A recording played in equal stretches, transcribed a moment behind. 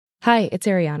Hi, it's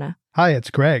Ariana. Hi,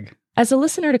 it's Greg. As a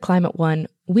listener to Climate One,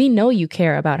 we know you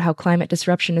care about how climate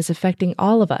disruption is affecting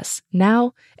all of us,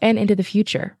 now and into the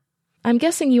future. I'm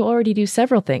guessing you already do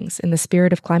several things in the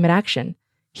spirit of climate action.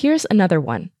 Here's another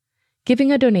one: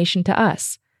 giving a donation to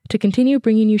us to continue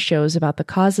bringing you shows about the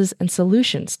causes and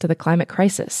solutions to the climate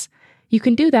crisis. You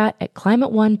can do that at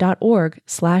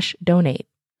climateone.org/donate.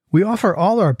 We offer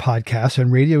all our podcasts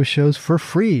and radio shows for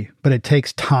free, but it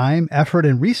takes time, effort,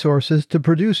 and resources to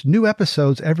produce new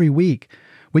episodes every week.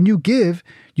 When you give,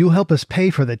 you'll help us pay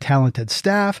for the talented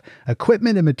staff,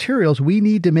 equipment, and materials we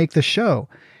need to make the show.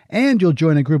 And you'll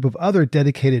join a group of other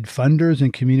dedicated funders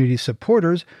and community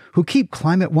supporters who keep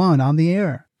Climate One on the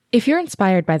air. If you're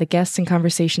inspired by the guests and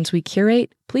conversations we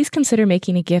curate, please consider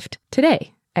making a gift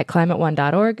today at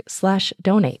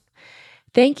climateone.org/donate.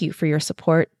 Thank you for your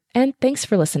support, and thanks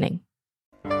for listening.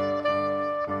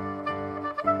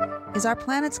 Is our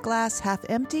planet's glass half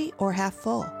empty or half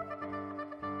full?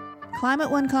 Climate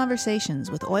One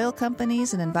conversations with oil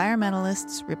companies and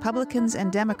environmentalists, Republicans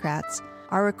and Democrats,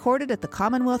 are recorded at the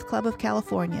Commonwealth Club of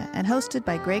California and hosted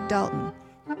by Greg Dalton.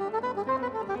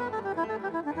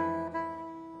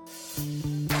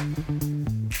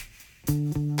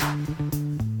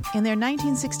 In their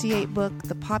 1968 book,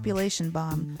 The Population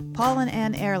Bomb, Paul and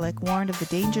Ann Ehrlich warned of the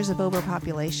dangers of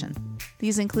overpopulation.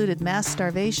 These included mass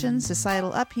starvation,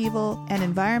 societal upheaval, and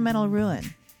environmental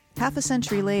ruin. Half a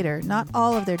century later, not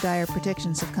all of their dire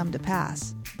predictions have come to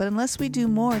pass. But unless we do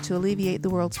more to alleviate the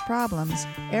world's problems,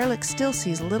 Ehrlich still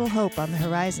sees little hope on the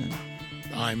horizon.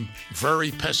 I'm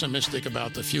very pessimistic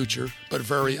about the future, but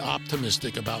very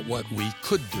optimistic about what we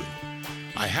could do.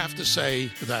 I have to say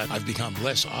that I've become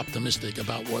less optimistic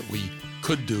about what we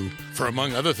could do, for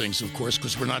among other things, of course,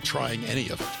 because we're not trying any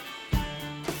of it.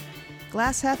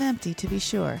 Glass half empty, to be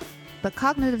sure. But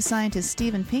cognitive scientist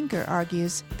Steven Pinker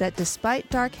argues that despite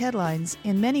dark headlines,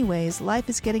 in many ways, life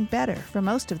is getting better for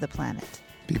most of the planet.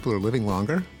 People are living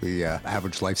longer. The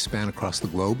average lifespan across the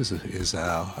globe is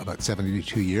about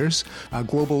 72 years.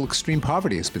 Global extreme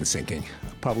poverty has been sinking.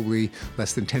 Probably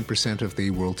less than 10% of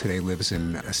the world today lives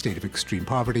in a state of extreme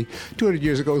poverty. 200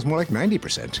 years ago, it was more like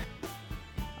 90%.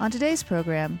 On today's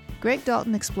program, Greg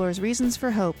Dalton explores reasons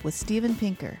for hope with Steven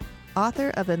Pinker,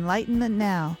 author of Enlightenment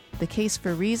Now, The Case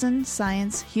for Reason,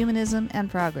 Science, Humanism, and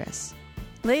Progress.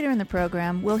 Later in the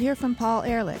program, we'll hear from Paul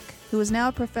Ehrlich, who is now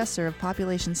a professor of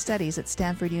population studies at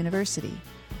Stanford University.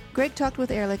 Greg talked with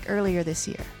Ehrlich earlier this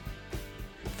year.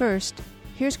 First,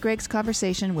 here's Greg's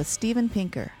conversation with Steven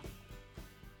Pinker.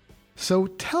 So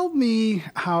tell me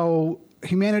how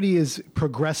humanity is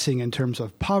progressing in terms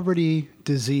of poverty,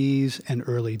 disease, and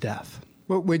early death.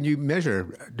 Well, when you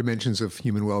measure dimensions of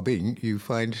human well-being, you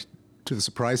find, to the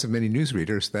surprise of many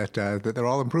newsreaders, that they're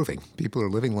all improving. People are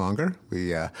living longer.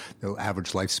 The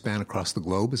average lifespan across the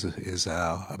globe is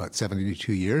about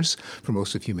 72 years. For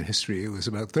most of human history, it was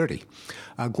about 30.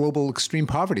 Global extreme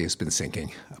poverty has been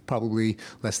sinking. Probably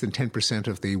less than 10%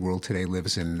 of the world today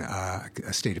lives in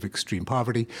a state of extreme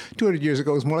poverty. 200 years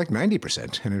ago, it was more like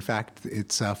 90%. And in fact,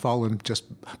 it's fallen just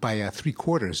by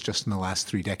three-quarters just in the last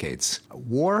 3 decades.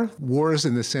 Wars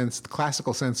in the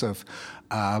classical sense of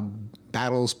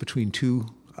battles between two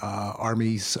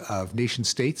armies of nation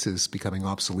states is becoming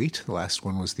obsolete. The last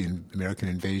one was the American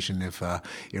invasion of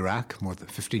Iraq more than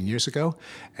 15 years ago,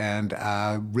 and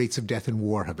rates of death in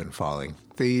war have been falling.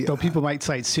 Though people might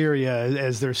cite Syria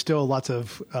as there's still lots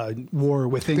of war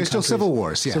within There's countries. still civil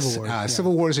wars, yes.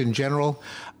 Civil wars in general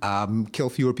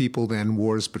kill fewer people than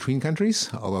wars between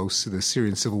countries, although the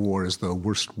Syrian civil war is the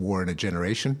worst war in a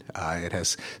generation. It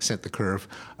has sent the curve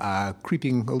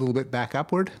creeping a little bit back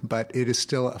upward, but it is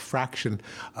still a fraction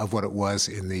of what it was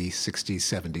in the 60s,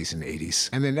 70s, and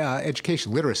 80s. And then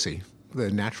education, literacy. The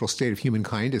natural state of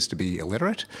humankind is to be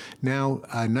illiterate. Now,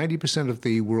 90% of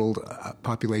the world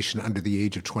population under the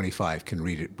age of 25 can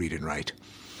read and write.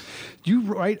 You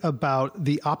write about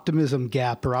the optimism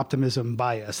gap or optimism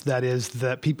bias. That is,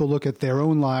 that people look at their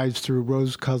own lives through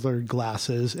rose-colored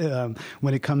glasses.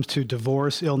 When it comes to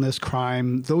divorce, illness,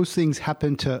 crime, those things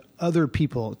happen to other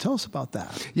people. Tell us about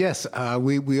that. Yes,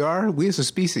 we as a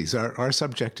species are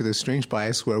subject to this strange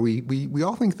bias where we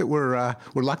all think that we're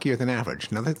luckier than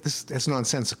average. Now that's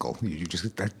nonsensical.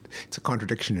 It's a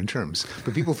contradiction in terms.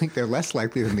 But people think they're less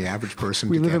likely than the average person.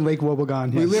 We live in Lake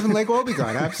Wobegon. Yes. We live in Lake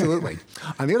Wobegon, absolutely.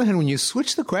 On the other hand, when you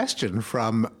switch the question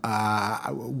from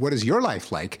what is your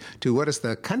life like to what is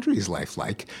the country's life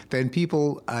like, then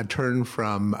people turn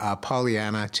from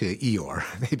Pollyanna to Eeyore.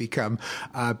 They become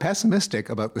pessimistic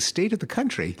about the state of the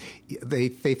country. They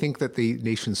think that the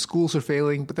nation's schools are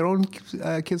failing, but their own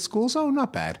kids' schools,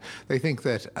 not bad. They think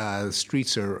that the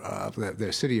streets of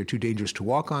their city are too dangerous to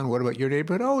walk on. What about your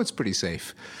neighborhood? It's pretty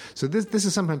safe. So this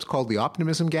is sometimes called the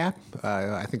optimism gap.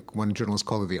 I think one journalist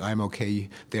called it the I'm okay,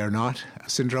 they are not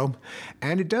syndrome.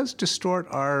 And it does distort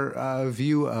our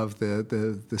view of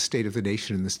the state of the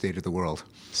nation and the state of the world.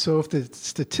 So if the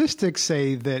statistics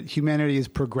say that humanity is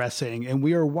progressing and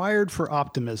we are wired for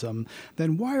optimism,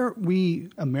 then why aren't we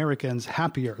Americans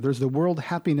happier? There's the World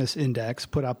Happiness Index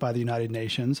put out by the United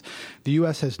Nations. The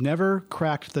U.S. has never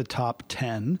cracked the top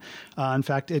 10. In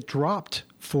fact, it dropped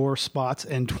 4 spots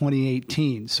in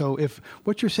 2018. So if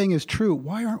what you're saying is true,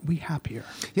 why aren't we happier?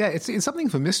 Yeah, it's something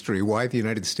of a mystery why the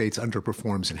United States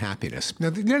underperforms in happiness. Now,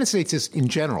 the United States is, in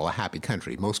general, a happy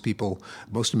country. Most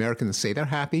Americans say they're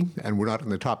happy, and we're not in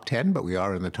the top 10, but we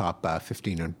are in the top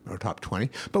 15 or top 20.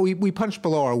 But we punch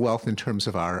below our wealth in terms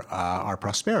of our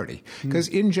prosperity. Because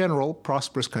in general,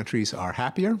 prosperous countries are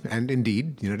happier, and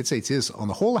indeed, the United States is, on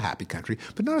the whole, a happy country,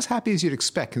 but not as happy as you'd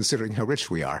expect considering how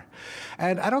rich we are.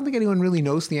 And I don't think anyone really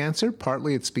knows the answer.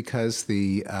 Partly it's because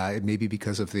it may be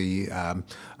because of the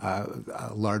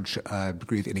large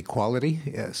degree of inequality,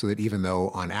 so that even though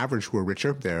on average we're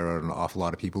richer, there are an awful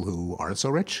lot of people who aren't so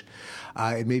rich.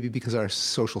 It may be because our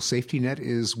social safety net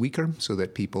is weaker, so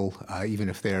that people, even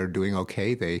if they're doing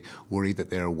okay, they worry that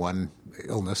they're one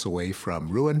illness away from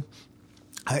ruin.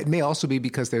 It may also be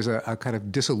because there's a kind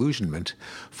of disillusionment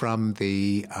from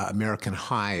the American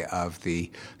high of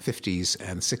the 50s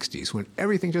and 60s, when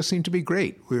everything just seemed to be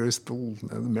great, whereas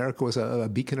America was a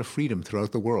beacon of freedom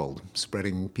throughout the world,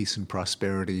 spreading peace and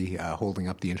prosperity, holding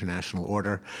up the international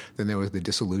order. Then there was the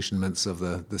disillusionments of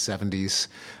the 70s,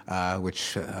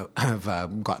 which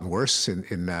have gotten worse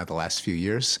in the last few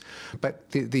years.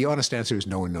 But the honest answer is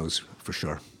no one knows for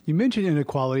sure. You mentioned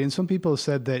inequality, and some people have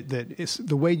said that it's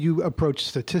the way you approach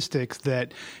statistics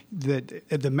that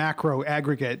the macro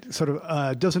aggregate sort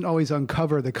of doesn't always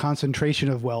uncover the concentration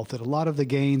of wealth. That a lot of the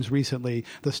gains recently,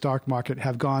 the stock market,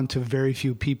 have gone to very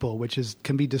few people, which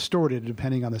can be distorted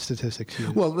depending on the statistics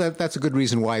used. Well, that's a good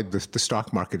reason why the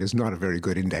stock market is not a very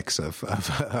good index of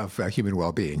human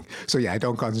well-being. So yeah, I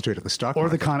don't concentrate on the stock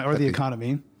market or the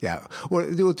economy. Yeah,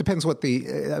 well, it depends what the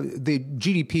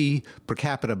GDP per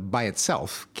capita by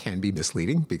itself can be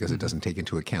misleading because it doesn't take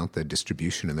into account the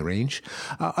distribution and the range.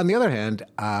 On the other hand,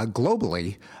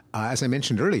 globally, as I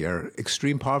mentioned earlier,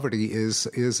 extreme poverty is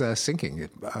sinking,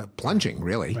 plunging,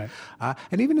 really. Right.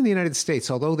 And even in the United States,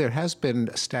 although there has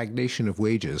been stagnation of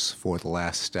wages for the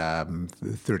last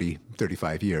 30,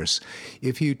 35 years,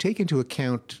 if you take into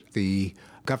account the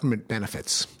government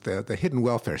benefits, the hidden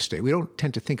welfare state. We don't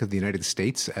tend to think of the United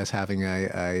States as having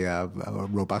a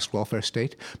robust welfare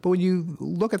state. But when you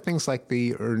look at things like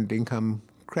the earned income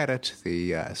credit,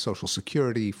 the Social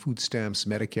Security, food stamps,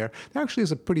 Medicare, there actually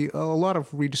is a lot of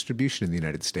redistribution in the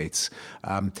United States.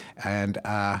 And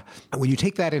when you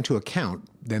take that into account,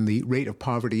 then the rate of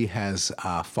poverty has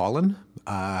fallen.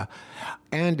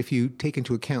 And if you take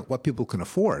into account what people can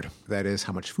afford, that is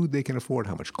how much food they can afford,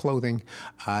 how much clothing,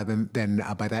 then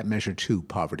by that measure, too,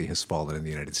 poverty has fallen in the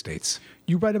United States.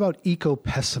 You write about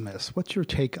eco-pessimists. What's your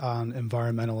take on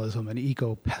environmentalism and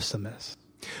eco-pessimists?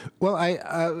 Well,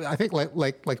 I think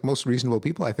like most reasonable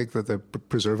people, I think that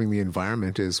preserving the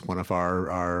environment is one of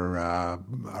our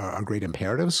great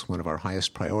imperatives, one of our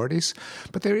highest priorities.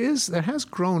 But there has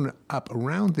grown up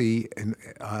around the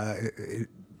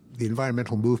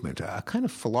environmental movement a kind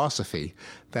of philosophy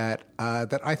that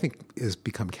I think has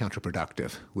become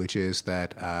counterproductive, which is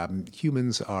that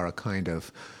humans are a kind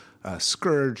of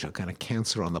scourge, a kind of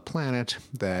cancer on the planet,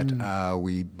 that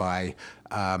we by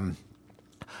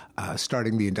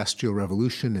starting the Industrial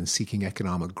Revolution and seeking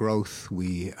economic growth,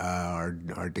 we are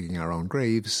digging our own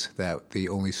graves, that the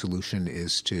only solution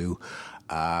is to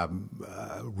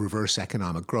reverse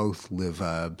economic growth, live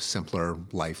a simpler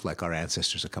life like our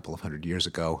ancestors a couple of hundred years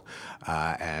ago,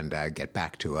 and get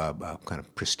back to a kind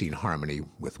of pristine harmony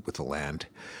with the land.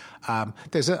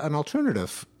 There's an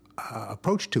alternative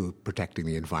approach to protecting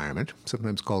the environment,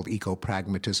 sometimes called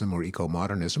eco-pragmatism or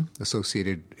eco-modernism,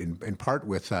 associated in part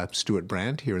with Stuart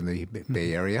Brand here in the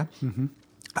Bay Area. Mm-hmm.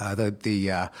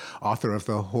 the author of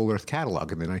the Whole Earth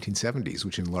Catalog in the 1970s,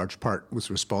 which in large part was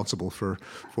responsible for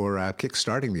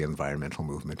kickstarting the environmental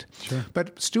movement. Sure.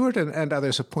 But Stewart and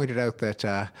others have pointed out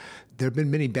that there have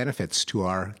been many benefits to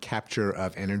our capture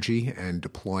of energy and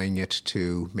deploying it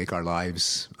to make our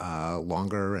lives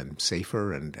longer and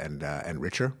safer and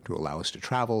richer, to allow us to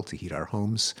travel, to heat our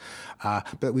homes.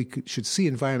 But we should see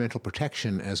environmental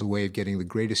protection as a way of getting the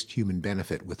greatest human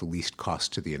benefit with the least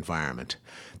cost to the environment.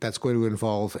 That's going to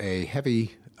involve a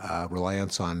heavy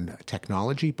reliance on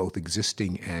technology, both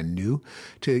existing and new,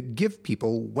 to give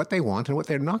people what they want and what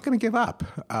they're not going to give up,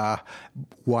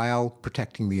 while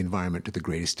protecting the environment to the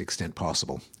greatest extent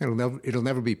possible. It'll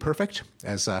never be perfect,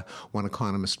 as one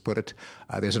economist put it.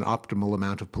 There's an optimal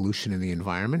amount of pollution in the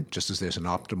environment, just as there's an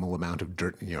optimal amount of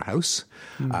dirt in your house.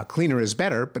 Cleaner is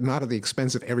better, but not at the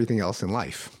expense of everything else in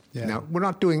life. Yeah. Now, we're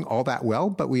not doing all that well,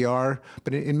 but we are.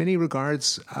 But in many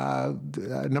regards, a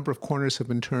number of corners have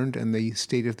been turned, and the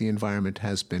state of the environment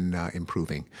has been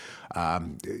improving.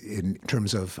 In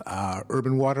terms of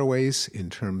urban waterways, in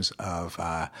terms of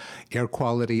air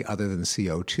quality other than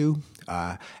CO2,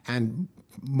 and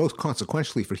most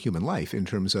consequentially for human life, in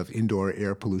terms of indoor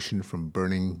air pollution from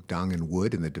burning dung and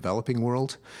wood in the developing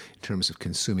world, in terms of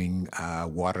consuming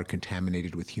water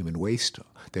contaminated with human waste,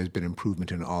 there's been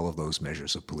improvement in all of those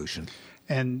measures of pollution.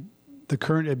 And the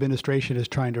current administration is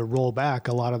trying to roll back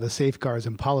a lot of the safeguards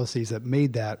and policies that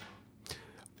made that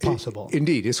possible.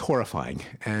 Indeed, it's horrifying.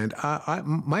 And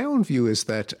my own view is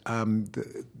that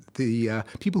the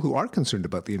people who are concerned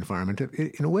about the environment have,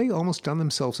 in a way, almost done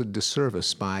themselves a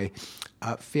disservice by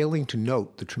failing to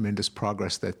note the tremendous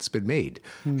progress that's been made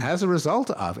as a result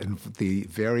of the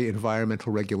very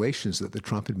environmental regulations that the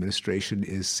Trump administration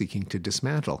is seeking to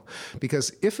dismantle.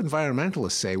 Because if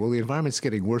environmentalists say, well, the environment's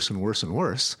getting worse and worse and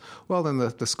worse, well, then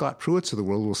the Scott Pruitts of the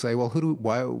world will say, well,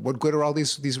 what good are all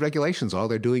these regulations? All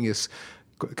they're doing is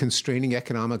constraining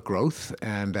economic growth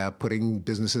and putting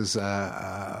businesses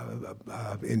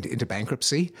into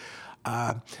bankruptcy.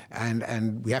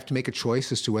 And we have to make a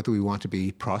choice as to whether we want to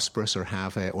be prosperous or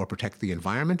or protect the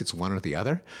environment. It's one or the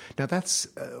other. Now, that's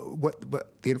what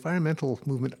the environmental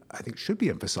movement, I think, should be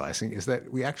emphasizing, is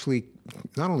that we actually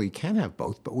not only can have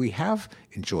both, but we have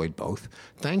enjoyed both,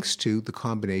 thanks to the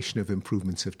combination of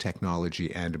improvements of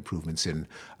technology and improvements in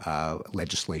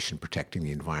legislation protecting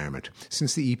the environment.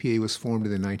 Since the EPA was formed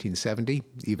in the 1970,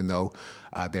 even though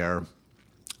there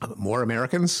more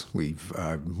Americans, we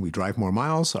drive more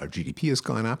miles, our GDP has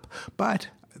gone up, but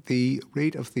the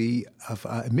rate of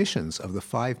emissions of the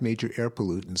 5 major air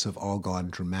pollutants have all gone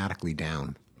dramatically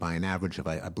down by an average of,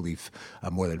 I believe,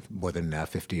 more than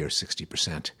 50 or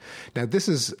 60%. Now, this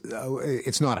is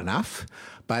it's not enough,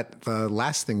 but the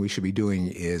last thing we should be doing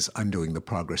is undoing the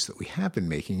progress that we have been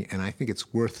making. And I think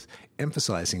it's worth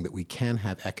emphasizing that we can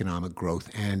have economic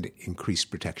growth and increased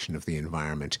protection of the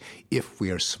environment if we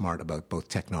are smart about both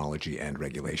technology and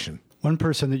regulation. One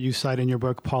person that you cite in your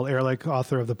book, Paul Ehrlich,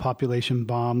 author of The Population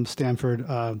Bomb, Stanford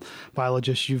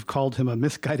biologist, you've called him a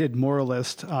misguided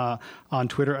moralist on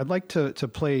Twitter. I'd like to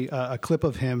play a clip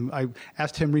of him. I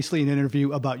asked him recently in an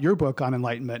interview about your book on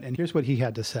enlightenment, and here's what he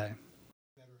had to say.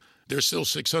 There's still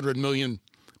 600 million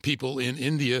people in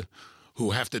India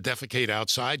who have to defecate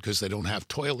outside because they don't have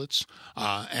toilets.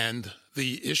 And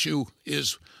the issue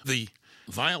is the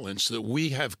violence that we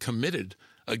have committed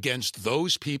against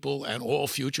those people and all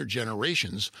future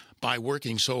generations by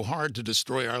working so hard to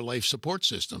destroy our life support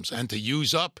systems and to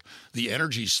use up the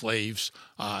energy slaves,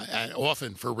 and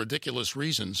often for ridiculous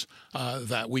reasons,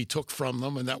 that we took from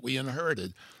them and that we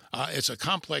inherited. It's a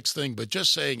complex thing, but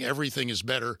just saying everything is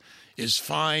better is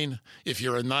fine if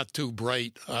you're a not too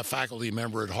bright faculty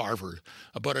member at Harvard.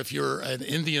 But if you're an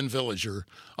Indian villager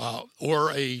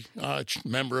or a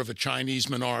member of a Chinese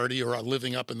minority or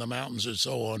living up in the mountains and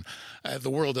so on, the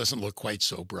world doesn't look quite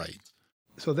so bright.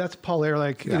 So that's Paul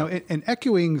Ehrlich, and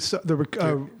echoing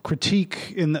the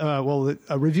critique in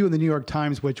a review in the New York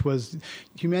Times, which was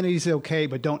humanity's okay,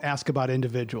 but don't ask about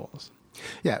individuals.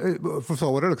 Yeah, first of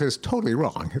all, what Ehrlich is totally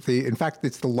wrong. In fact,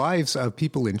 it's the lives of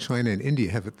people in China and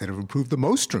India that have improved the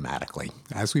most dramatically.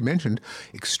 As we mentioned,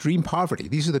 extreme poverty.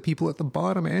 These are the people at the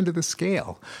bottom end of the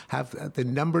scale. The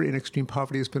number in extreme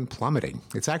poverty has been plummeting.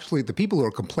 It's actually the people who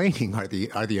are complaining are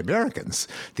the Americans.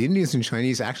 The Indians and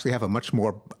Chinese actually have a much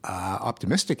more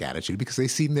optimistic attitude because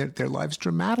they've seen their lives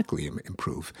dramatically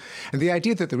improve. And the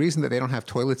idea that the reason that they don't have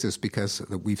toilets is because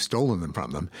we've stolen them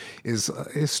from them is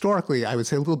historically, I would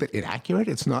say, a little bit inaccurate. accurate.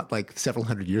 It's not like several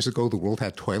hundred years ago the world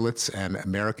had toilets and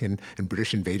American and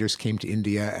British invaders came to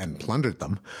India and plundered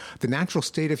them. The natural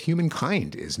state of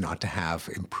humankind is not to have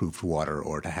improved water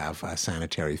or to have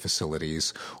sanitary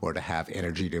facilities or to have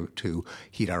energy to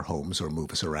heat our homes or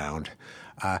move us around.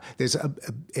 There's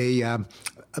a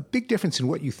big difference in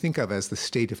what you think of as the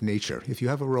state of nature. If you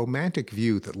have a romantic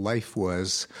view that life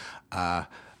was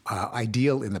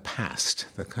ideal in the past,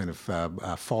 the kind of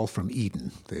fall from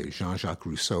Eden, the Jean-Jacques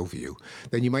Rousseau view,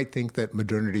 then you might think that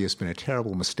modernity has been a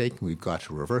terrible mistake and we've got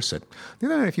to reverse it.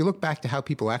 Then if you look back to how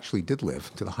people actually did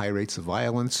live, to the high rates of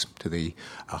violence, to the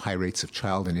high rates of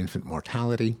child and infant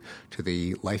mortality, to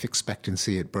the life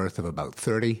expectancy at birth of about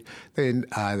 30, then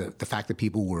the fact that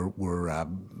people were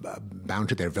bound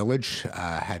to their village,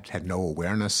 had no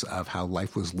awareness of how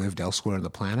life was lived elsewhere on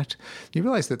the planet, you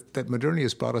realize that modernity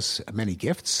has brought us many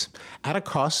gifts at a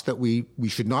cost that we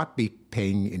should not be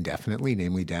paying indefinitely,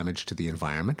 namely damage to the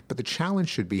environment. But the challenge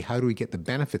should be, how do we get the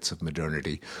benefits of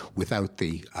modernity without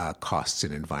the costs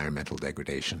in environmental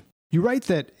degradation? You write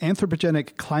that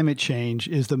anthropogenic climate change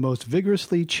is the most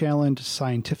vigorously challenged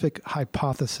scientific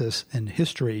hypothesis in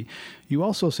history. You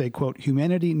also say, quote,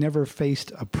 humanity never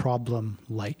faced a problem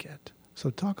like it. So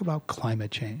talk about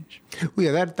climate change. Well,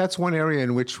 yeah, that's one area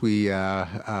in which we,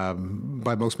 by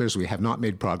most measures, we have not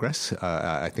made progress.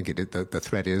 I think the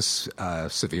threat is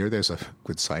severe. There's a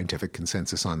good scientific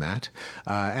consensus on that.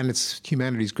 And it's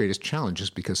humanity's greatest challenge, is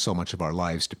because so much of our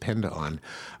lives depend on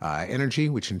energy,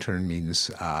 which in turn means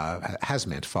has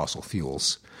meant fossil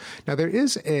fuels. Now, there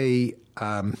is a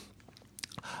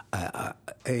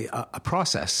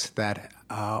process that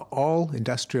all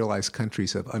industrialized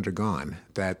countries have undergone,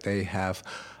 that they have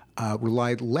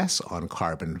relied less on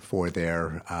carbon for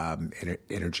their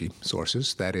energy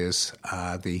sources. That is,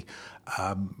 the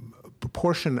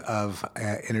proportion of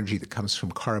energy that comes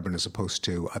from carbon as opposed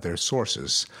to other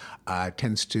sources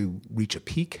tends to reach a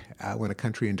peak when a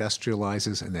country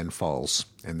industrializes and then falls.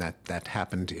 And that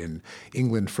happened in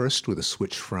England first, with a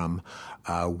switch from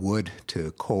wood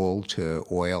to coal to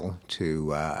oil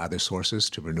to other sources,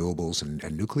 to renewables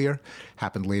and nuclear.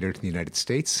 Happened later to the United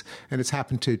States, and it's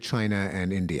happened to China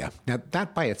and India. Now,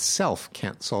 that by itself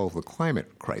can't solve the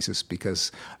climate crisis,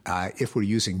 because if we're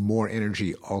using more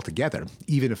energy altogether,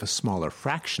 even if a smaller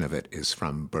fraction of it is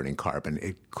from burning carbon,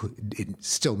 it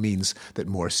still means that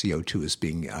more CO2 is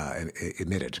being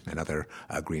emitted and other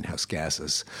greenhouse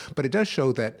gases. But it does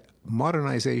show that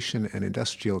modernization and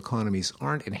industrial economies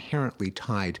aren't inherently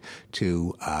tied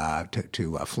to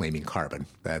flaming carbon.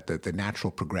 That the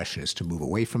natural progression is to move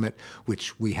away from it,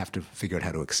 which we have to figure out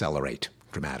how to accelerate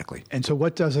dramatically. And so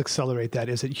what does accelerate that?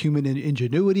 Is it human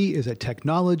ingenuity? Is it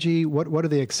technology? What are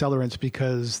the accelerants?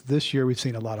 Because this year we've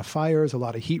seen a lot of fires, a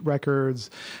lot of heat records,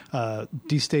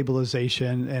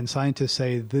 destabilization, and scientists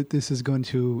say that this is going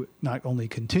to not only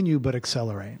continue, but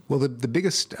accelerate. Well, the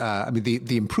biggest,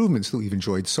 the improvements that we've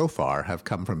enjoyed so far have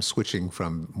come from switching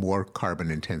from more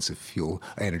carbon-intensive fuel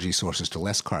energy sources to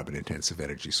less carbon-intensive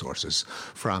energy sources,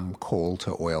 from coal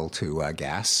to oil to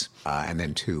gas, and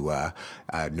then to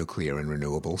nuclear and renewables.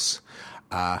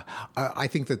 I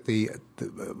think that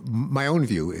my own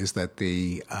view is that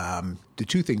the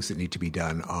two things that need to be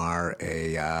done are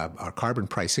carbon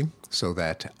pricing, so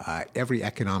that every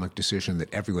economic decision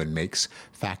that everyone makes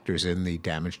factors in the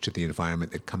damage to the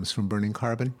environment that comes from burning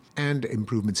carbon, and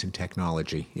improvements in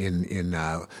technology in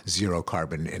zero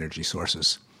carbon energy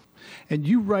sources. And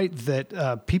you write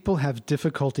that people have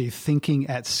difficulty thinking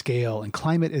at scale, and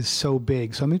climate is so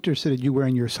big. So I'm interested in you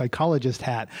wearing your psychologist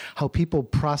hat, how people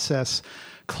process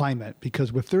climate.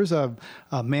 Because if there's a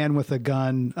man with a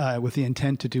gun with the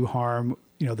intent to do harm,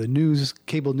 the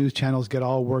cable news channels get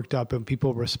all worked up and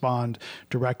people respond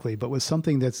directly. But with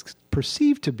something that's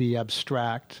perceived to be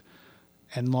abstract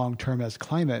and long-term as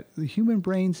climate, the human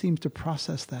brain seems to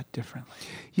process that differently.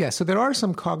 Yeah, so there are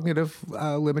some cognitive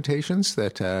limitations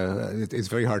that it's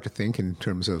very hard to think in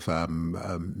terms of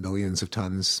millions of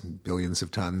tons, billions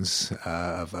of tons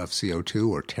of CO2,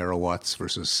 or terawatts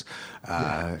versus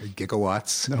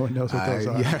gigawatts. No one knows what those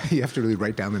are. Yeah, you have to really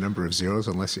write down the number of zeros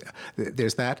unless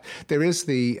there's that. There is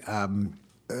the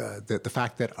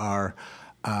fact that our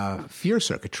fear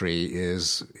circuitry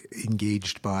is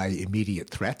engaged by immediate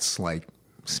threats like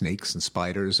snakes and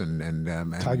spiders and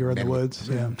tiger in the woods,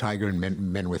 tiger and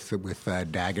men with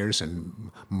daggers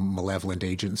and malevolent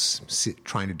agents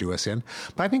trying to do us in.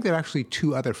 But I think there are actually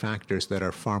two other factors that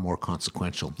are far more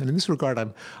consequential. And in this regard,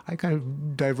 I kind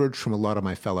of diverge from a lot of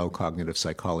my fellow cognitive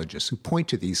psychologists who point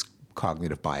to these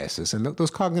cognitive biases. And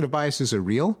those cognitive biases are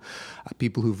real.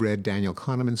 People who've read Daniel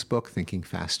Kahneman's book, Thinking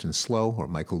Fast and Slow, or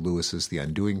Michael Lewis's The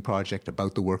Undoing Project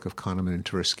about the work of Kahneman and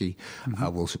Tversky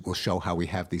will show how we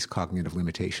have these cognitive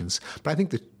limitations. But I think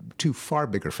the two far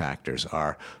bigger factors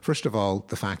are, first of all,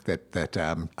 the fact that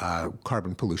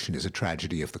carbon pollution is a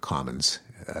tragedy of the commons,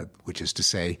 which is to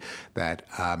say that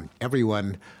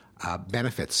everyone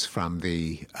benefits from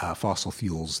the fossil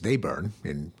fuels they burn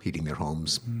in heating their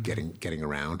homes, getting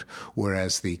around,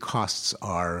 whereas the costs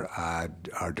are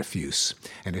diffuse.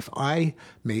 And if I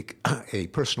make a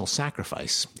personal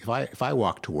sacrifice, if I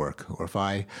walk to work, or if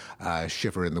I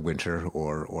shiver in the winter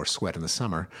or sweat in the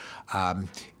summer,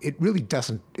 it really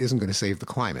isn't going to save the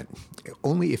climate.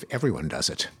 Only if everyone does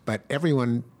it. But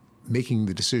everyone making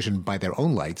the decision by their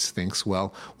own lights thinks,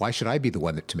 well, why should I be the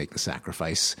one to make the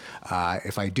sacrifice?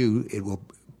 If I do, it will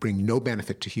bring no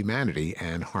benefit to humanity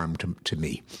and harm to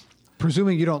me.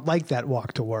 Presuming you don't like that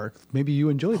walk to work, maybe you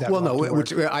enjoy that. Well, walk no, to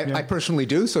work. which I personally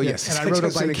do. So yes, and I rode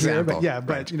a bike here, but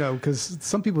right. because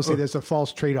some people say there's a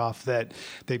false trade-off that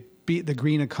the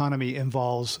green economy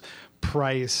involves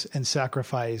price and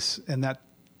sacrifice, and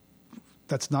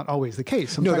that's not always the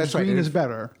case. Sometimes that's right. Green is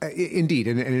better. Indeed.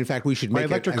 And in fact, we should make my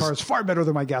electric car is far better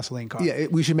than my gasoline car. Yeah,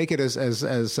 we should make it as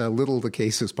little the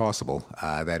case as possible,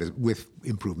 that is, with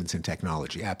improvements in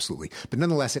technology, absolutely. But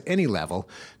nonetheless, at any level,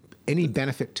 any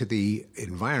benefit to the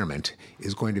environment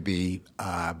is going to be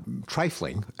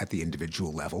trifling at the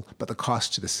individual level, but the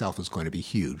cost to the self is going to be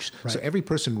huge. Right. So every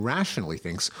person rationally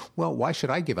thinks, well, why should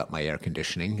I give up my air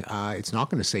conditioning? It's not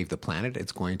going to save the planet.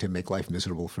 It's going to make life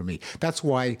miserable for me. That's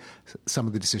why some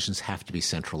of the decisions have to be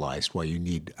centralized, why you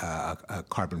need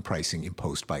carbon pricing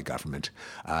imposed by government.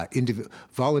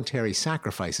 Voluntary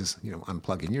sacrifices,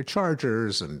 unplugging your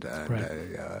chargers and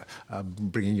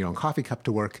bringing your own coffee cup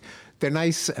to work, they're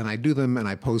nice, and I do them, and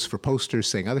I pose for posters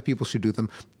saying other people should do them.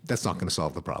 That's not going to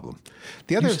solve the problem.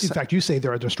 In fact, you say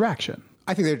they're a distraction.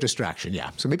 I think they're a distraction,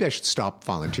 yeah. So maybe I should stop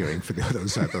volunteering for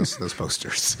those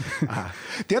posters.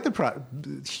 The other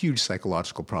huge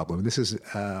psychological problem, and this has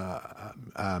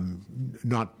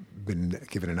not been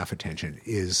given enough attention,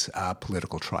 is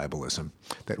political tribalism.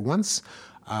 That once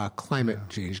climate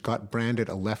change got branded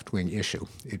a left-wing issue,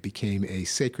 it became a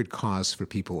sacred cause for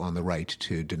people on the right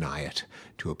to deny it,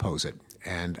 to oppose it.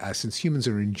 And since humans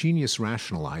are ingenious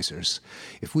rationalizers,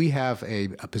 if we have a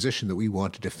position that we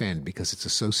want to defend because it's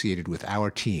associated with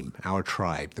our team, our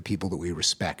tribe, the people that we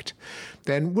respect,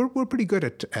 then we're pretty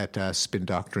good at spin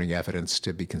doctoring evidence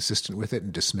to be consistent with it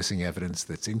and dismissing evidence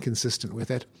that's inconsistent with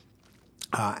it.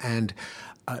 And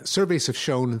surveys have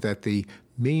shown that the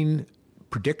main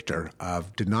predictor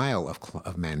of denial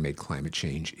of man-made climate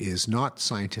change is not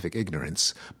scientific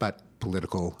ignorance, but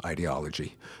political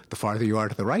ideology. The farther you are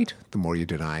to the right, the more you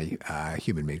deny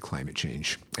human-made climate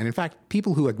change. And in fact,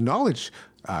 people who acknowledge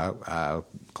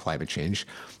climate change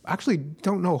actually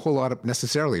don't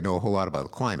necessarily know a whole lot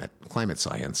about climate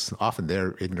science. Often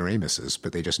they're ignoramuses,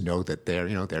 but they just know that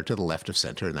they're to the left of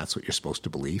center, and that's what you're supposed to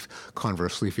believe.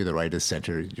 Conversely, if you're the right of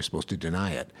center, you're supposed to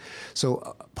deny it.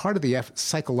 So part of the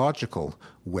psychological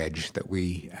wedge that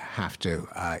we have to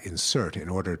insert in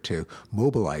order to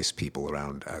mobilize people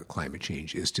around climate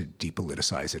change is to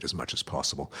depoliticize it as much as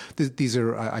possible. These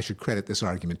are I should credit this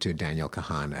argument to Daniel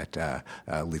Kahan,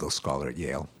 a legal scholar at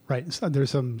Yale. Right. So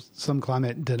there's some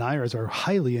climate deniers are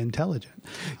highly intelligent.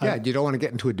 Yeah, you don't want to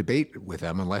get into a debate with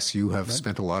them unless you have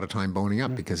spent a lot of time boning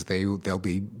up, because they'll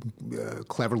be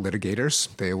clever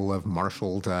litigators. They will have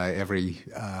marshaled every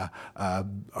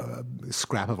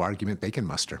scrap of argument they can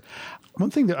muster.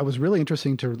 One thing that I was really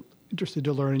interested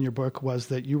to learn in your book was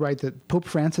that you write that Pope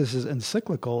Francis's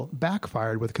encyclical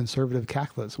backfired with conservative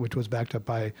Catholics, which was backed up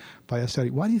by a study.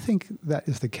 Why do you think that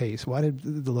is the case? Why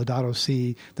did the Laudato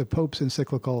Si, the Pope's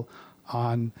encyclical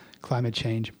on climate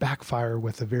change, backfire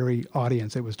with the very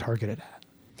audience it was targeted at?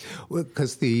 Well,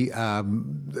 because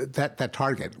that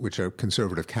target, which are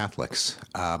conservative Catholics,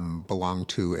 belong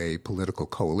to a political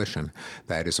coalition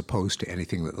that is opposed to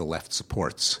anything that the left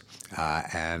supports.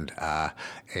 And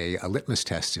a litmus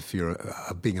test, if you're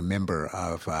being a member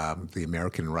of the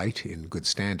American right in good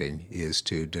standing, is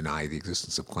to deny the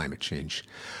existence of climate change.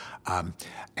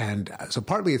 And so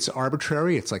partly it's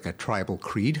arbitrary. It's like a tribal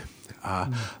creed.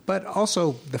 But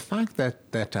also the fact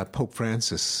that Pope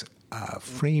Francis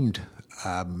framed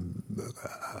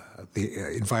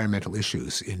the environmental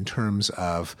issues in terms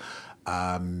of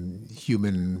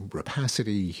human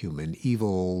rapacity, human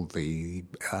evil. The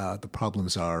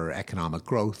problems are economic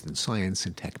growth and science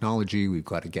and technology. We've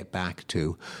got to get back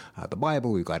to the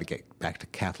Bible. We've got to get back to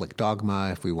Catholic dogma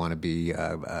if we want to be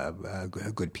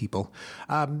good people.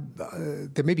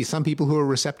 There may be some people who are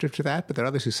receptive to that, but there are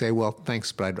others who say, well,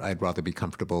 thanks, but I'd rather be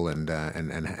comfortable and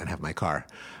have my car.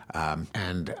 I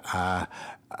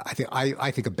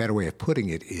think a better way of putting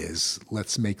it is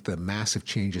let's make the massive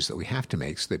changes that we have to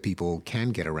make so that people can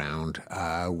get around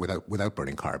without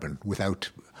burning carbon, without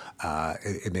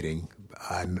emitting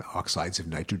oxides of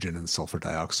nitrogen and sulfur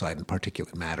dioxide and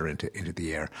particulate matter into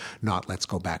the air. Not let's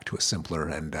go back to a simpler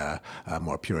and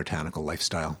more puritanical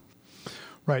lifestyle.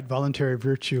 Right, voluntary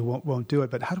virtue won't do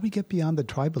it. But how do we get beyond the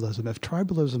tribalism? If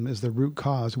tribalism is the root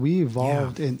cause, we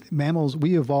evolved in mammals.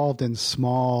 We evolved in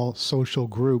small social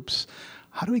groups.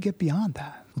 How do we get beyond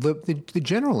that? The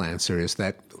general answer is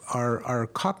that our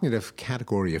cognitive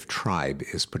category of tribe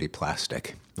is pretty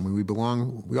plastic. I mean,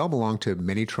 we all belong to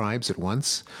many tribes at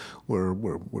once.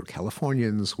 We're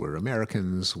Californians, we're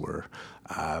Americans, we're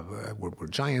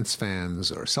Giants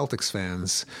fans or Celtics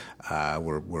fans,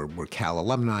 we're Cal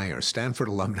alumni or Stanford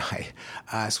alumni.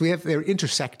 So they're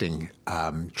intersecting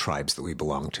tribes that we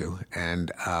belong to,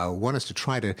 and one is to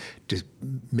try to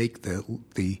make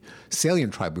the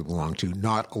salient tribe we belong to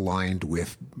not aligned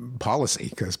with policy,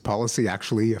 because policy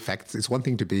actually affects. It's one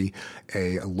thing to be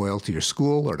loyal to your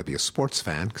school or to be a sports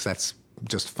fan, because that's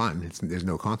just fun. There's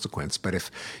no consequence. But if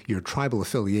your tribal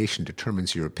affiliation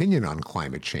determines your opinion on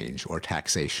climate change or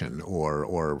taxation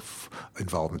or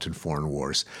involvement in foreign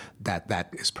wars, that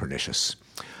is pernicious.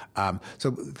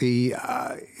 So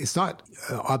it's not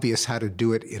obvious how to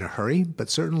do it in a hurry, but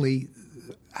certainly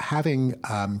having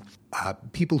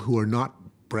people who are not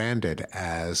branded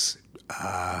as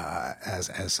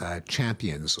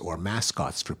champions or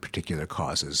mascots for particular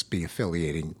causes be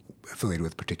affiliated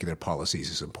with particular policies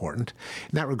is important.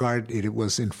 In that regard, it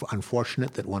was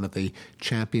unfortunate that one of the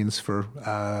champions for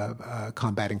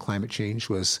combating climate change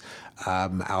was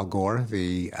Al Gore,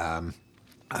 the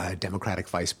Democratic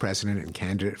vice president and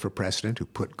candidate for president, who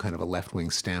put kind of a left-wing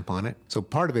stamp on it. So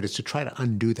part of it is to try to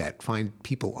undo that, find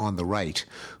people on the right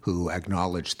who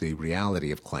acknowledge the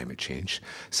reality of climate change.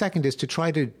 Second is to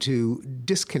try to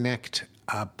disconnect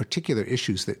particular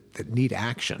issues that need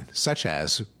action, such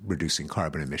as reducing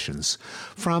carbon emissions,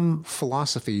 from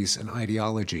philosophies and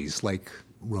ideologies like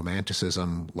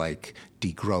romanticism, like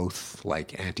degrowth,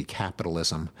 like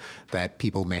anti-capitalism, that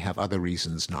people may have other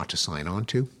reasons not to sign on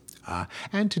to.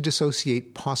 And to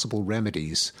dissociate possible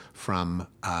remedies from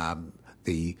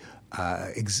the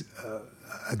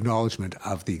acknowledgement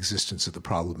of the existence of the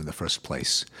problem in the first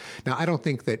place. Now, I don't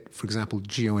think that, for example,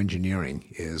 geoengineering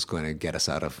is going to get us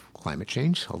out of climate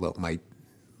change, although it might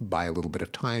buy a little bit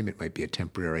of time. It might be a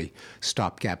temporary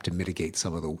stopgap to mitigate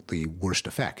some of the worst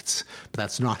effects. But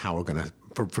that's not how we're going to,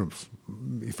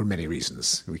 for many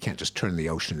reasons. We can't just turn the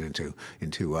ocean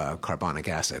into carbonic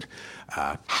acid.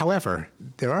 However,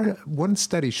 one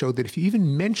study showed that if you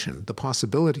even mention the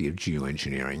possibility of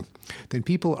geoengineering, then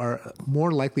people are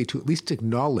more likely to at least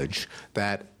acknowledge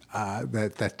that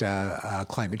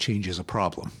climate change is a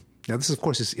problem. Now, this, of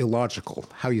course, is illogical.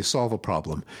 How you solve a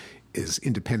problem is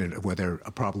independent of whether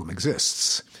a problem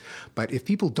exists. But if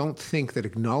people don't think that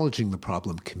acknowledging the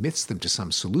problem commits them to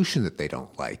some solution that they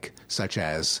don't like, such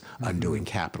as undoing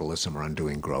capitalism or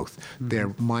undoing growth,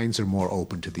 their minds are more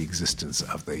open to the existence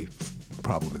of the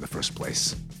problem in the first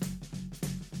place.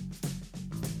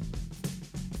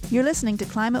 You're listening to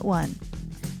Climate One.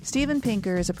 Steven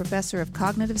Pinker is a professor of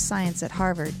cognitive science at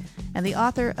Harvard and the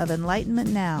author of Enlightenment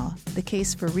Now, The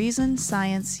Case for Reason,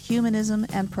 Science, Humanism,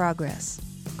 and Progress.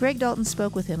 Greg Dalton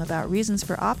spoke with him about reasons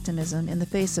for optimism in the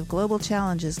face of global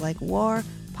challenges like war,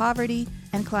 poverty,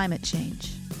 and climate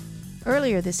change.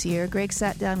 Earlier this year, Greg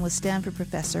sat down with Stanford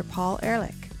professor Paul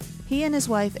Ehrlich. He and his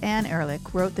wife Anne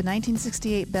Ehrlich wrote the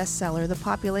 1968 bestseller The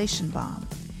Population Bomb.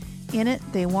 In it,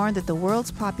 they warned that the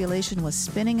world's population was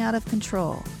spinning out of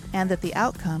control and that the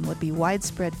outcome would be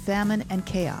widespread famine and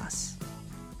chaos.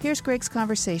 Here's Greg's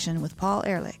conversation with Paul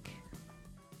Ehrlich.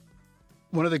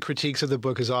 One of the critiques of the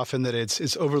book is often that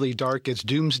it's overly dark, it's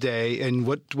doomsday. And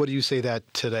what do you say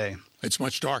that today? It's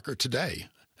much darker today,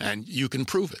 and you can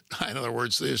prove it. In other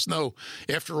words,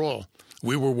 after all,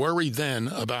 we were worried then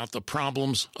about the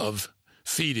problems of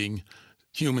feeding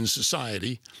human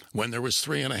society when there was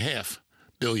 3.5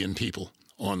 billion people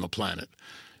on the planet.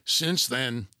 Since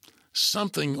then,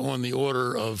 something on the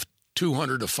order of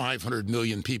 200 to 500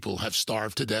 million people have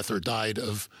starved to death or died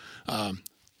of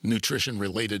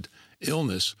nutrition-related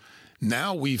illness.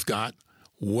 Now we've got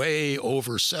way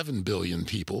over 7 billion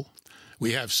people.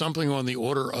 We have something on the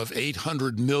order of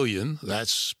 800 million,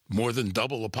 that's more than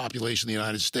double the population of the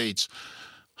United States,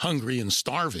 hungry and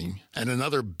starving, and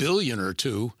another billion or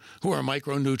two who are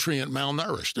micronutrient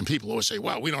malnourished. And people always say,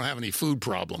 well, we don't have any food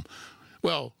problem.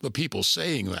 Well, the people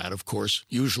saying that, of course,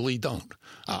 usually don't.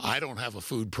 I don't have a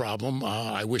food problem.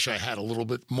 I wish I had a little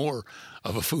bit more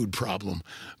of a food problem.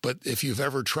 But if you've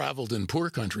ever traveled in poor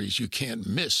countries, you can't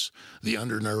miss the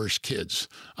undernourished kids.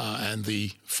 And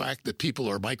the fact that people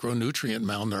are micronutrient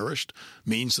malnourished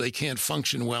means they can't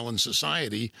function well in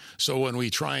society. So when we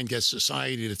try and get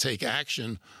society to take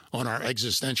action on our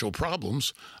existential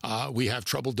problems, we have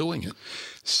trouble doing it.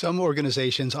 Some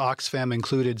organizations, Oxfam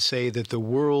included, say that the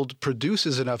world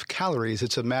produces enough calories.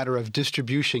 It's a matter of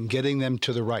distribution, getting them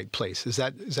to the right place. Is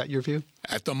that your view?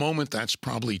 At the moment, that's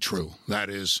probably true. That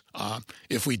is,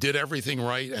 if we did everything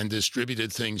right and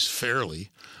distributed things fairly,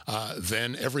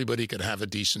 then everybody could have a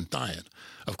decent diet.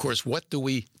 Of course, what do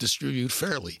we distribute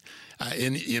fairly?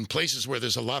 In places where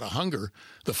there's a lot of hunger,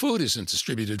 the food isn't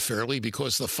distributed fairly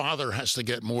because the father has to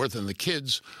get more than the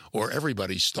kids or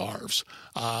everybody starves.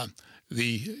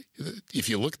 If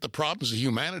you look at the problems of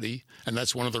humanity, and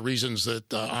that's one of the reasons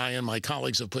that I and my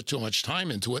colleagues have put too much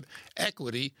time into it,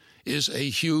 equity is a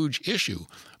huge issue.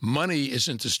 Money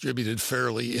isn't distributed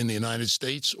fairly in the United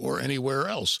States or anywhere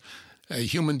else.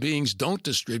 Human beings don't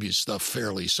distribute stuff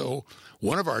fairly. So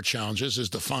one of our challenges is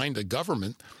to find a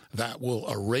government that will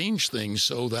arrange things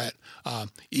so that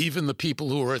even the people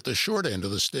who are at the short end of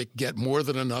the stick get more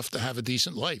than enough to have a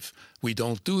decent life. We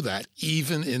don't do that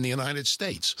even in the United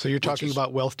States. So you're talking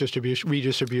about wealth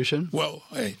redistribution? Well,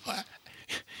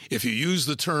 if you use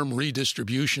the term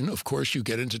redistribution, of course, you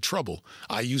get into trouble.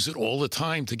 I use it all the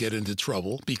time to get into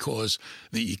trouble because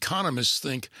the economists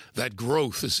think that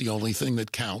growth is the only thing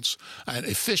that counts and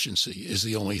efficiency is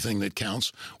the only thing that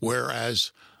counts,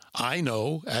 whereas I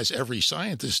know, as every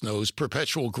scientist knows,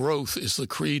 perpetual growth is the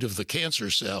creed of the cancer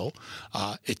cell.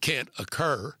 It can't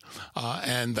occur,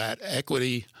 and that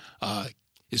equity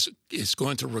is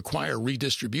going to require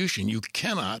redistribution. You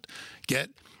cannot get,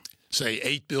 say,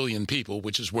 8 billion people,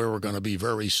 which is where we're going to be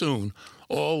very soon,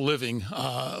 all living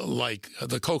like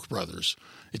the Koch brothers.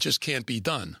 It just can't be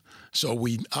done. So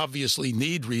we obviously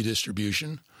need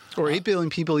redistribution. Or 8 billion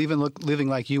people even living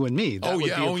like you and me. That would be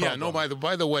a problem. Yeah. No,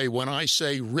 by the way, when I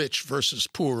say rich versus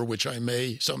poor, which I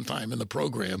may sometime in the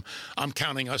program, I'm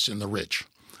counting us in the rich.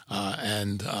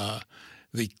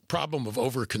 The problem of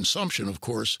overconsumption, of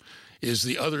course, is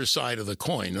the other side of the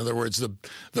coin. In other words,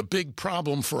 the big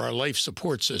problem for our life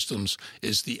support systems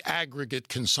is the aggregate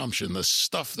consumption, the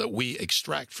stuff that we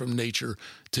extract from nature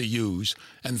to use,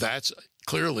 and that's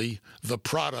clearly the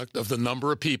product of the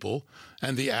number of people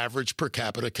and the average per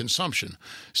capita consumption.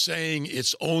 Saying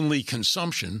it's only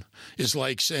consumption is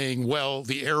like saying, well,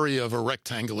 the area of a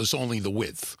rectangle is only the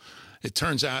width. It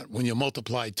turns out when you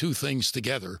multiply two things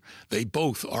together, they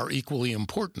both are equally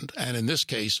important. And in this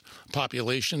case,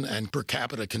 population and per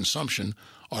capita consumption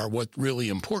are what really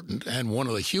important. And one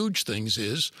of the huge things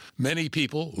is many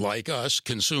people, like us,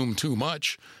 consume too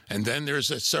much. And then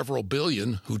there's several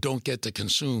billion who don't get to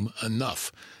consume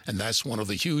enough. And that's one of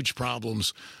the huge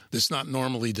problems that's not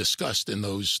normally discussed in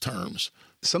those terms.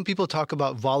 Some people talk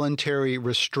about voluntary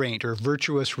restraint or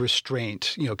virtuous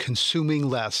restraint, consuming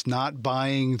less, not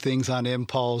buying things on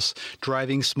impulse,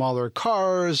 driving smaller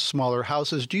cars, smaller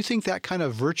houses. Do you think that kind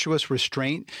of virtuous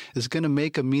restraint is going to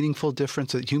make a meaningful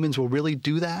difference, that humans will really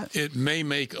do that? It may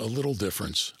make a little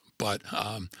difference, but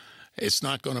it's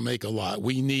not going to make a lot.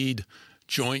 We need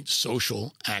joint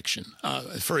social action.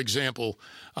 For example,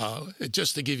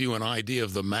 just to give you an idea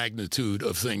of the magnitude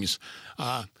of things,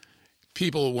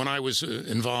 people, when I was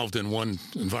involved in one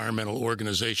environmental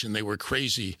organization, they were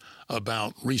crazy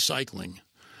about recycling.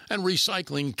 And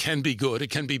recycling can be good. It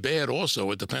can be bad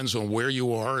also. It depends on where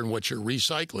you are and what you're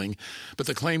recycling. But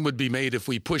the claim would be made if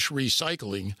we push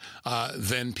recycling,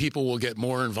 then people will get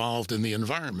more involved in the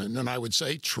environment. And I would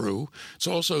say true. It's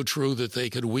also true that they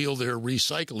could wheel their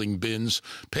recycling bins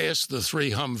past the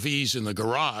 3 Humvees in the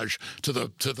garage to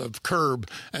the curb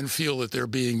and feel that they're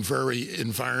being very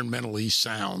environmentally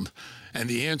sound. And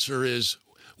the answer is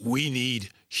we need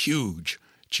huge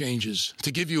changes.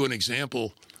 To give you an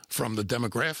example from the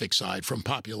demographic side, from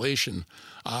population,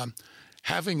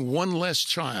 having one less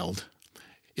child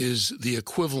is the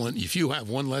equivalent, if you have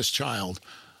one less child,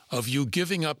 of you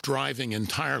giving up driving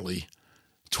entirely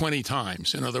 20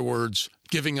 times. In other words,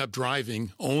 giving up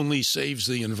driving only saves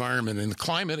the environment in the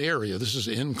climate area. This is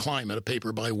in Climate, a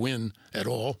paper by Wynne et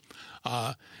al.,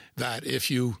 that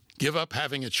if you give up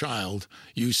having a child,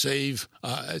 you save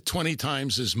 20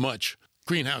 times as much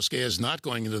greenhouse gas not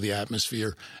going into the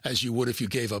atmosphere as you would if you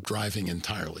gave up driving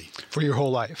entirely. For your whole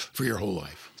life. For your whole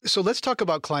life. So let's talk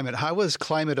about climate. How has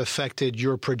climate affected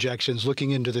your projections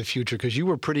looking into the future? Because you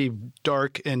were pretty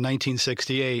dark in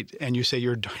 1968, and you say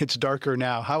it's darker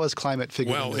now. How has climate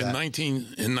figured into that? Well,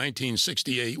 in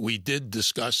 1968, we did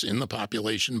discuss in the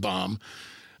population bomb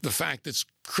the fact that's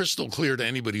crystal clear to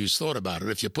anybody who's thought about it.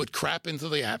 If you put crap into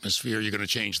the atmosphere, you're going to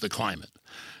change the climate.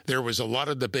 There was a lot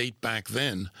of debate back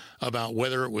then about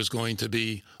whether it was going to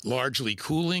be largely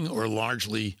cooling or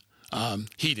largely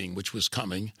heating, which was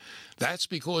coming. That's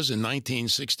because in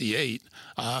 1968,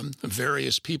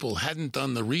 various people hadn't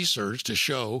done the research to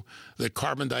show that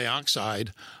carbon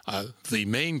dioxide, the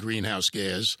main greenhouse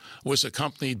gas, was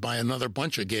accompanied by another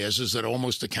bunch of gases that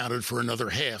almost accounted for another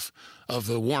half of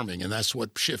the warming. And that's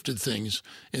what shifted things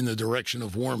in the direction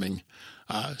of warming.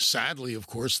 Sadly, of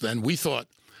course, then we thought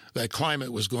that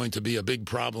climate was going to be a big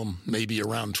problem maybe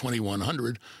around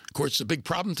 2100. Of course, it's a big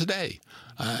problem today,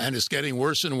 and it's getting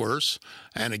worse and worse.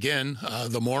 And again,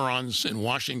 the morons in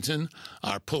Washington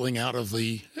are pulling out of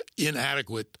the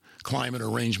inadequate climate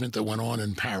arrangement that went on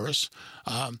in Paris.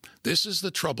 This is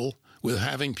the trouble with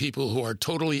having people who are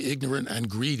totally ignorant and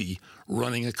greedy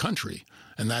running a country,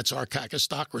 and that's our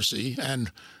kakistocracy.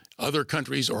 And other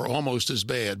countries are almost as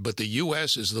bad, but the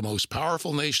U.S. is the most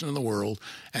powerful nation in the world,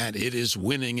 and it is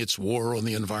winning its war on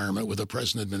the environment with the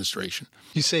present administration.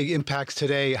 You say impacts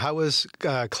today. How is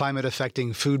climate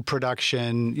affecting food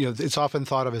production? It's often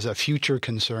thought of as a future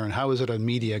concern. How is it a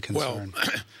media concern?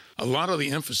 Well, a lot of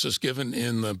the emphasis given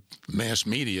in the mass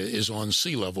media is on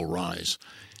sea level rise.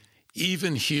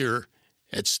 Even here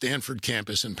at Stanford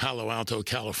campus in Palo Alto,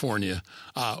 California,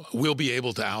 we'll be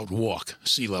able to outwalk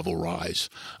sea level rise.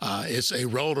 It's a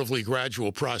relatively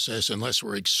gradual process unless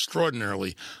we're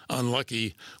extraordinarily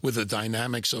unlucky with the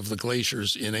dynamics of the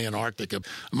glaciers in Antarctica.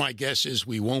 My guess is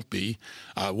we won't be.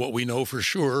 What we know for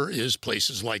sure is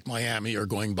places like Miami are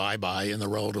going bye-bye in the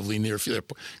relatively near future.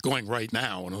 They're going right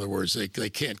now. In other words, they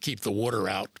can't keep the water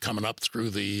out coming up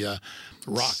through the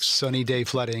rocks. Sunny day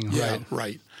flooding. Yeah,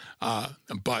 right.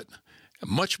 But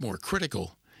much more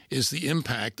critical is the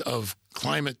impact of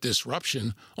climate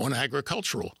disruption on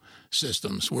agricultural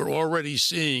systems. We're already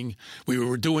seeing, we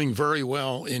were doing very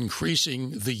well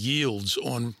increasing the yields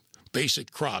on basic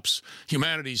crops.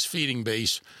 Humanity's feeding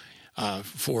base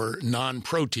for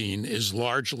non-protein is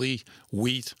largely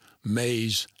wheat,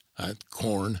 maize,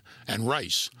 corn, and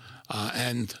rice.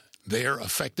 And they're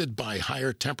affected by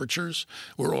higher temperatures.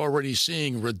 We're already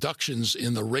seeing reductions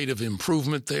in the rate of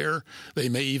improvement there. They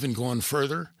may even go on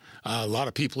further. A lot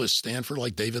of people at Stanford,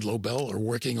 like David Lobel, are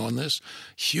working on this.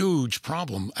 Huge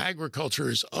problem. Agriculture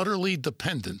is utterly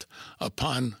dependent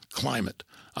upon climate.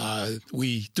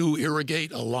 We do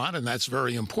irrigate a lot, and that's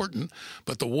very important,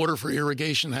 but the water for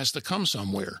irrigation has to come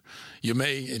somewhere. You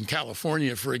may, in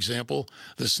California, for example,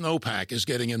 the snowpack is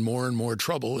getting in more and more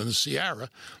trouble in the Sierra.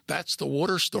 That's the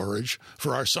water storage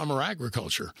for our summer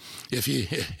agriculture. If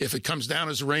it comes down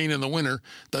as rain in the winter,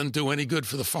 it doesn't do any good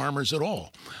for the farmers at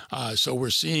all. So we're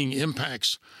seeing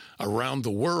impacts around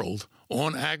the world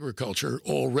on agriculture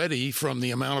already from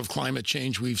the amount of climate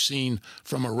change we've seen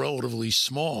from a relatively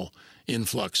small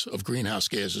influx of greenhouse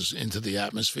gases into the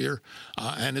atmosphere.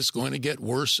 And it's going to get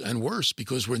worse and worse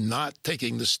because we're not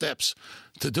taking the steps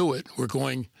to do it.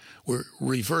 We're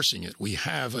reversing it. We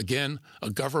have, again, a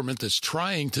government that's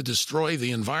trying to destroy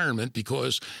the environment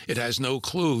because it has no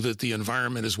clue that the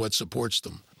environment is what supports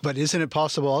them. But isn't it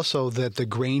possible also that the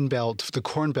grain belt, the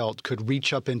corn belt, could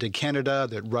reach up into Canada,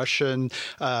 that Russia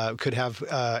could have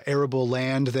arable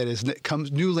land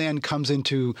new land comes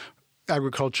into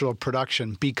agricultural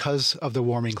production because of the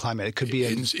warming climate? It could be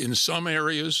in some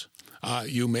areas.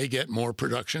 You may get more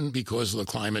production because of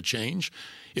the climate change.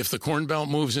 If the Corn Belt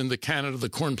moves into Canada, the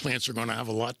corn plants are going to have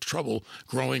a lot of trouble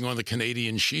growing on the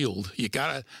Canadian Shield. You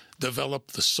got to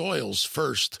develop the soils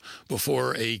first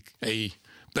before a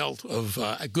belt of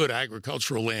good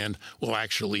agricultural land will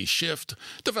actually shift.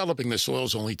 Developing the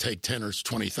soils only take 10 or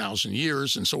 20,000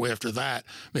 years, and so after that,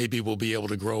 maybe we'll be able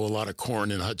to grow a lot of corn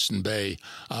in Hudson Bay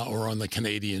or on the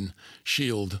Canadian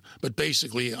Shield. But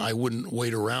basically, I wouldn't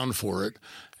wait around for it.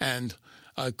 And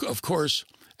of course,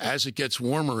 as it gets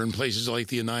warmer in places like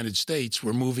the United States,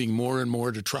 we're moving more and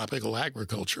more to tropical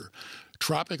agriculture.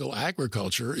 Tropical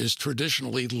agriculture is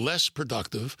traditionally less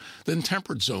productive than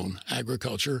temperate zone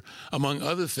agriculture. Among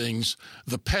other things,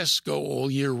 the pests go all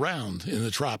year round in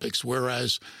the tropics,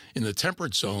 whereas in the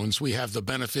temperate zones, we have the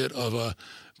benefit of a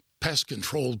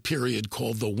pest-controlled period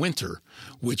called the winter,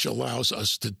 which allows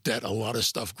us to get a lot of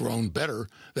stuff grown better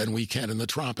than we can in the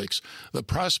tropics. The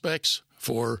prospects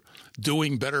for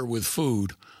doing better with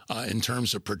food in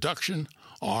terms of production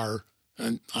are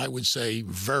and I would say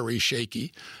very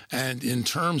shaky. And in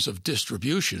terms of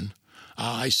distribution,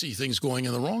 I see things going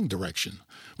in the wrong direction.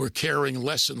 We're caring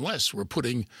less and less. We're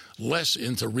putting less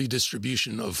into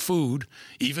redistribution of food,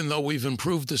 even though we've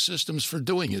improved the systems for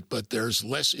doing it. But there's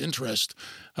less interest,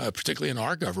 particularly in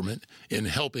our government, in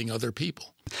helping other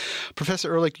people.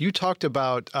 Professor Ehrlich, you talked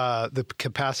about the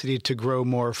capacity to grow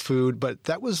more food, but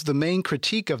that was the main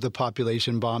critique of the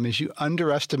population bomb, is you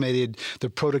underestimated the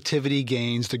productivity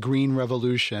gains, the green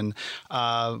revolution.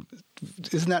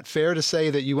 Isn't that fair to say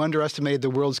that you underestimated the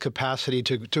world's capacity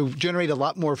to generate a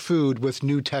lot more food with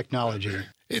new technology?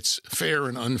 It's fair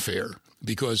and unfair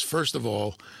because, first of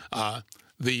all,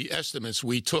 the estimates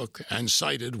we took and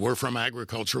cited were from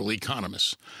agricultural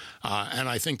economists. And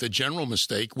I think the general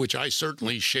mistake, which I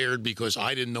certainly shared because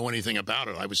I didn't know anything about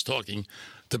it, I was talking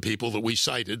to people that we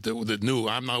cited that knew.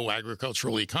 I'm no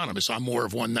agricultural economist. I'm more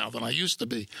of one now than I used to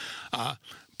be.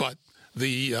 But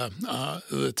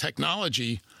the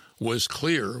technology was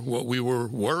clear. What we were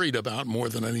worried about more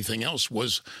than anything else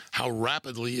was how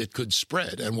rapidly it could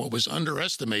spread. And what was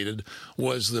underestimated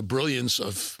was the brilliance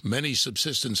of many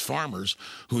subsistence farmers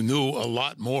who knew a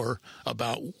lot more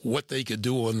about what they could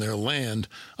do on their land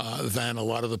than a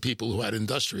lot of the people who had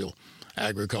industrial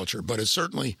agriculture. But it's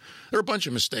certainly, there are a bunch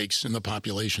of mistakes in the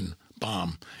population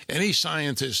bomb. Any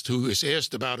scientist who is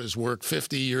asked about his work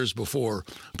 50 years before,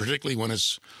 particularly when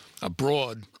it's a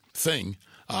broad thing,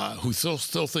 who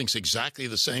still thinks exactly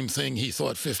the same thing he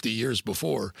thought 50 years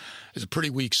before, is a pretty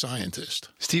weak scientist.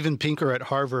 Steven Pinker at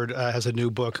Harvard has a new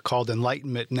book called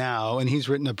Enlightenment Now, and he's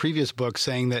written a previous book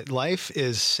saying that life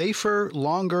is safer,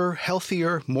 longer,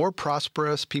 healthier, more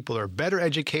prosperous. People are better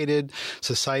educated.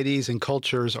 Societies and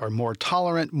cultures are more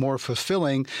tolerant, more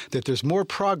fulfilling, that there's more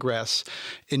progress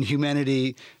in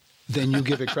humanity than you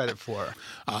give it credit for.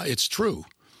 It's true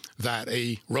that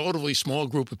a relatively small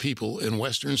group of people in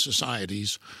Western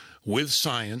societies with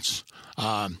science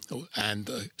and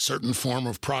a certain form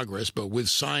of progress, but with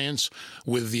science,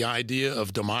 with the idea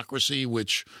of democracy,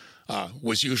 which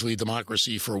was usually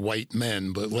democracy for white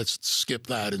men, but let's skip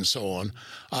that and so on,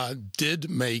 did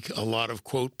make a lot of,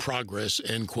 quote, progress,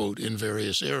 end quote, in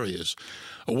various areas.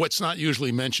 What's not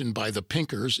usually mentioned by the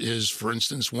Pinkers is, for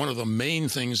instance, one of the main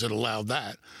things that allowed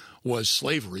that was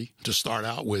slavery to start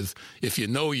out with. If you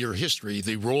know your history,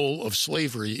 the role of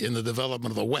slavery in the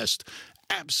development of the West,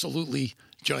 absolutely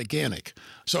gigantic.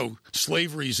 So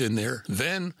slavery's in there.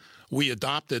 Then we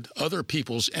adopted other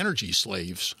people's energy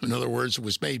slaves. In other words, it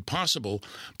was made possible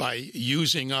by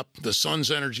using up the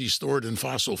sun's energy stored in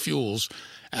fossil fuels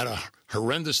at a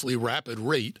horrendously rapid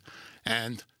rate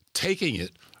and taking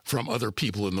it from other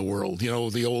people in the world. You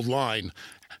know, the old line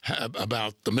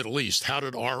about the Middle East. How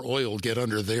did our oil get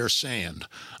under their sand?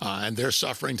 And they're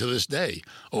suffering to this day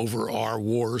over our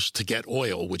wars to get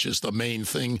oil, which is the main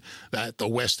thing that the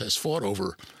West has fought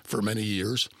over for many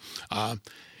years.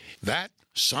 That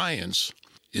science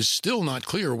is still not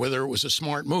clear whether it was a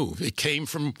smart move. It came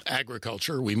from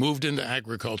agriculture. We moved into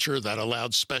agriculture. That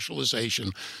allowed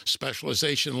specialization.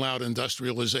 Specialization allowed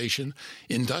industrialization.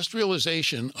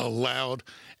 Industrialization allowed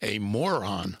a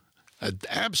moron, an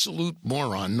absolute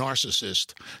moron,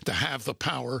 narcissist, to have the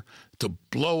power to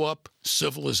blow up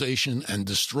civilization and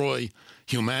destroy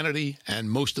humanity and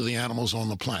most of the animals on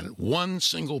the planet. One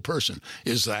single person.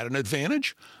 Is that an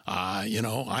advantage?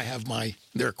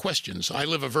 There are questions. I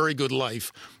live a very good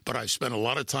life, but I've spent a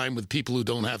lot of time with people who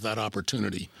don't have that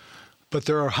opportunity. But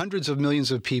there are hundreds of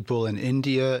millions of people in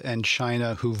India and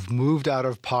China who've moved out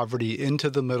of poverty into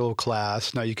the middle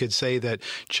class. Now, you could say that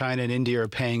China and India are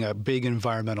paying a big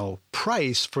environmental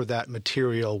price for that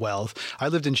material wealth. I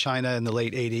lived in China in the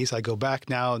late 80s. I go back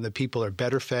now, and the people are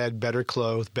better fed, better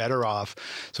clothed, better off.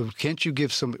 So can't you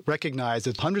recognize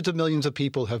that hundreds of millions of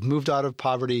people have moved out of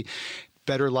poverty,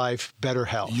 better life, better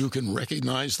health? You can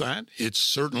recognize that. It's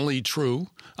certainly true.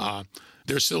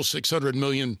 There's still 600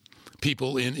 million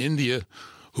people in India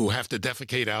who have to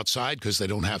defecate outside because they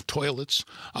don't have toilets.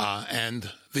 And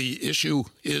the issue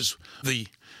is the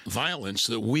violence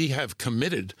that we have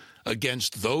committed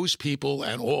against those people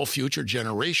and all future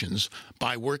generations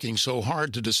by working so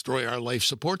hard to destroy our life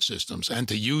support systems and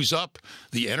to use up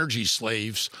the energy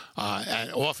slaves,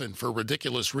 often for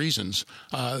ridiculous reasons,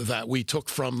 that we took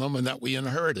from them and that we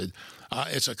inherited.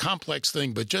 It's a complex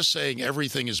thing, but just saying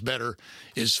everything is better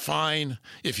is fine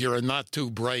if you're a not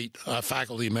too bright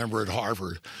faculty member at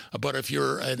Harvard. But if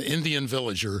you're an Indian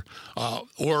villager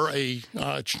or a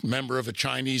a member of a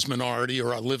Chinese minority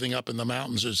or are living up in the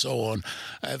mountains and so on,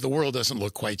 the world doesn't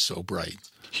look quite so bright.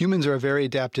 Humans are a very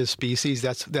adaptive species.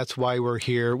 That's why we're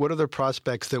here. What are the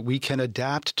prospects that we can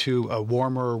adapt to a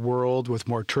warmer world with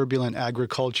more turbulent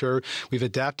agriculture? We've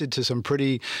adapted to some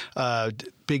pretty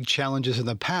big challenges in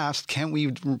the past. Can't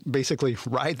we basically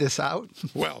ride this out?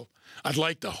 Well, I'd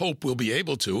like to hope we'll be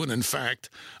able to. And in fact,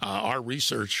 our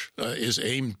research is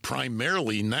aimed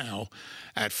primarily now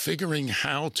at figuring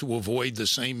how to avoid the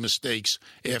same mistakes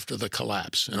after the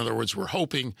collapse. In other words, we're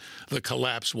hoping the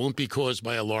collapse won't be caused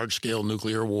by a large-scale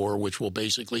nuclear war, which will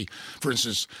basically, for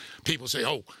instance, people say,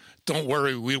 oh, don't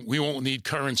worry, we won't need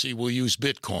currency, we'll use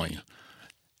Bitcoin.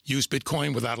 Use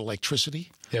Bitcoin without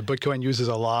electricity? Yeah, Bitcoin uses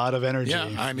a lot of energy. Yeah,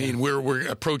 I mean, we're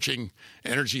approaching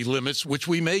energy limits, which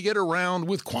we may get around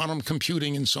with quantum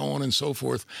computing and so on and so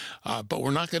forth, but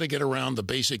we're not going to get around the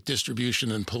basic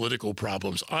distribution and political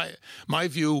problems. My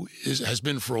view has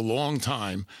been for a long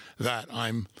time that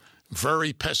I'm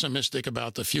very pessimistic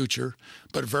about the future,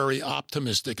 but very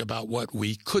optimistic about what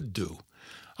we could do.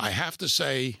 I have to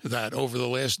say that over the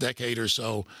last decade or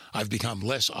so, I've become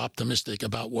less optimistic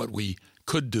about what we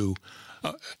could do,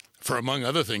 for among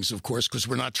other things, of course, because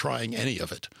we're not trying any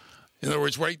of it. In other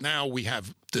words, right now we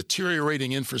have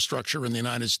deteriorating infrastructure in the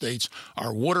United States.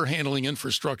 Our water handling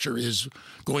infrastructure is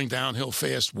going downhill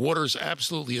fast. Water is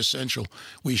absolutely essential.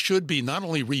 We should be not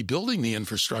only rebuilding the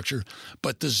infrastructure,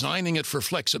 but designing it for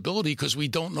flexibility because we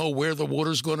don't know where the water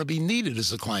is going to be needed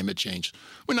as the climate changes.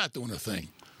 We're not doing a thing.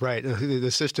 Right.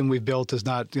 The system we've built is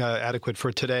not adequate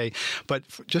for today. But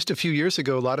just a few years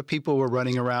ago, a lot of people were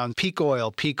running around peak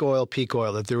oil,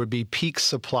 that there would be peak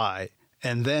supply.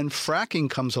 And then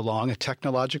fracking comes along, a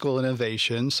technological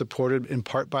innovation supported in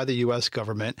part by the U.S.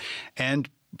 government, and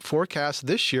forecast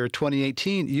this year,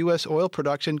 2018, U.S. oil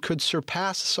production could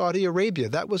surpass Saudi Arabia.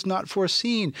 That was not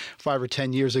foreseen 5 or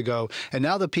 10 years ago. And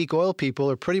now the peak oil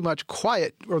people are pretty much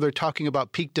quiet, or they're talking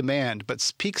about peak demand. But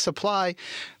peak supply,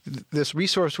 this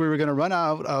resource we were going to run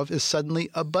out of, is suddenly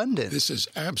abundant. This is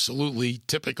absolutely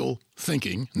typical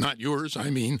thinking, not yours.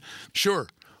 I mean, sure.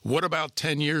 What about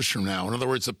 10 years from now? In other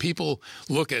words, the people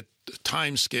look at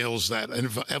time scales that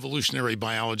evolutionary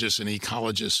biologists and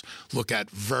ecologists look at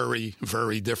very,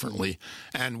 very differently.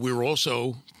 And we're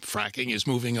also, fracking is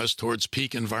moving us towards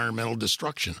peak environmental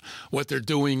destruction. What they're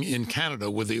doing in Canada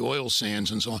with the oil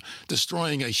sands and so on,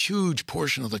 destroying a huge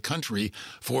portion of the country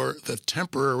for the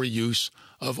temporary use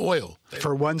of oil.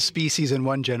 For one species in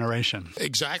one generation.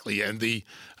 Exactly. And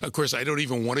of course, I don't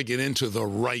even want to get into the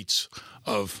rights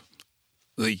of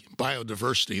the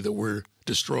biodiversity that we're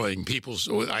destroying.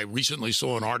 I recently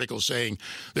saw an article saying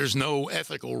there's no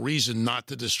ethical reason not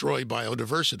to destroy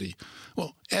biodiversity.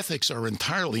 Well, ethics are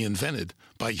entirely invented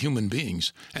by human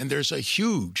beings, and there's a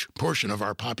huge portion of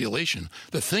our population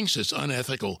that thinks it's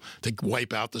unethical to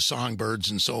wipe out the songbirds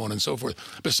and so on and so forth,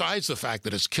 besides the fact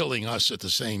that it's killing us at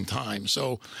the same time.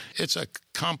 So it's a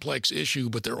complex issue,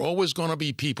 but there are always going to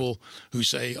be people who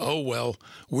say, oh, well,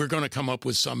 we're going to come up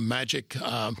with some magic.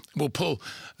 We'll pull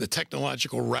the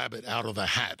technological rabbit out of the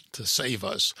hat to save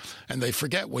us. And they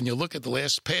forget when you look at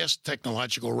the past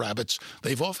technological rabbits,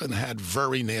 they've often had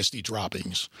very nasty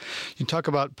droppings. You talk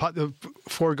about the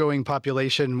foregoing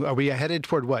population. Are we headed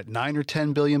toward what, 9 or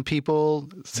 10 billion people?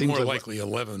 Seems more likely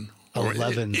 11.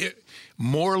 11.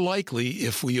 More likely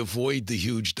if we avoid the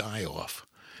huge die-off.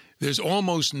 There's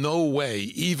almost no way,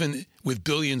 even with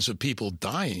billions of people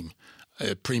dying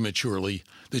prematurely,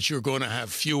 that you're going to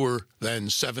have fewer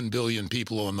than 7 billion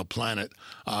people on the planet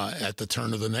at the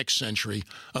turn of the next century,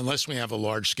 unless we have a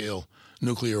large-scale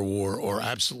nuclear war or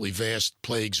absolutely vast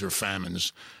plagues or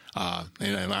famines.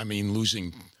 And I mean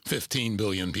losing 15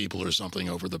 billion people or something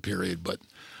over the period, but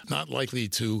not likely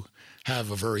to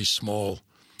have a very small.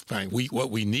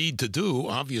 What we need to do,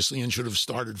 obviously, and should have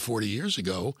started 40 years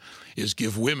ago, is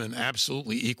give women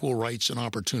absolutely equal rights and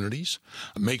opportunities,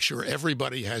 make sure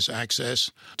everybody has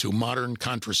access to modern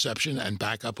contraception and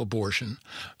backup abortion,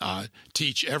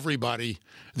 teach everybody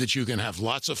that you can have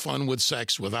lots of fun with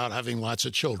sex without having lots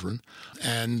of children,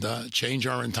 and change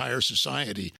our entire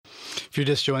society. If you're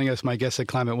just joining us, my guest at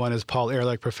Climate One is Paul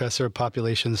Ehrlich, Professor of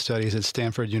Population Studies at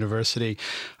Stanford University.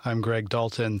 I'm Greg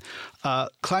Dalton.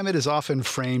 Climate is often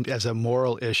framed as a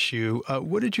moral issue.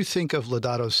 What did you think of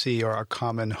Laudato Si, or Our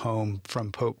Common Home,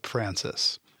 from Pope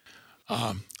Francis?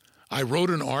 I wrote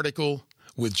an article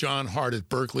with John Hart at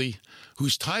Berkeley,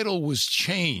 whose title was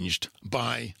changed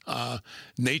by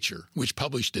Nature, which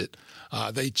published it.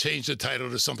 They changed the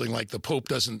title to something like "The Pope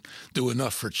Doesn't Do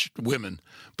Enough for Women,"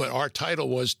 but our title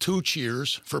was "Two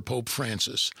Cheers for Pope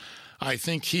Francis." I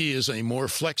think he is a more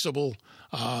flexible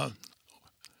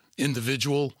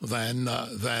individual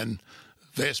than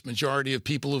vast majority of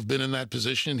people who've been in that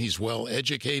position. He's well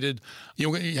educated.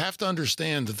 You have to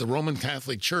understand that the Roman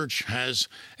Catholic Church has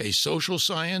a social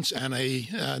science and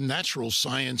a natural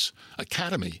science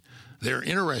academy. They're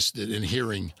interested in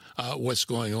hearing what's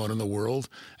going on in the world,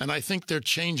 and I think they're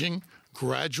changing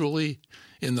gradually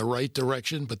in the right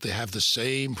direction, but they have the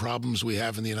same problems we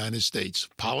have in the United States.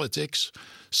 Politics,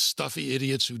 stuffy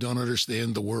idiots who don't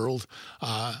understand the world.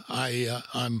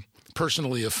 I'm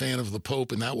personally a fan of the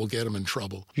Pope, and that will get him in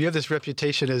trouble. You have this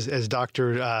reputation as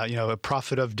Dr., a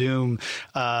prophet of doom.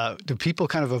 Do people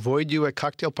kind of avoid you at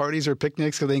cocktail parties or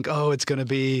picnics because they think, oh, it's going to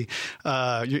be,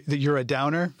 you're a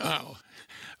downer? Oh,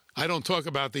 I don't talk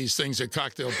about these things at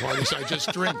cocktail parties. I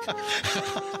just drink.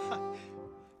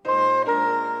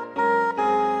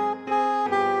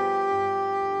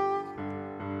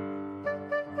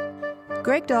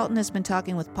 Greg Dalton has been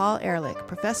talking with Paul Ehrlich,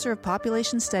 professor of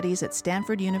population studies at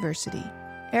Stanford University.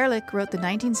 Ehrlich wrote the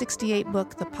 1968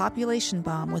 book The Population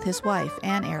Bomb with his wife,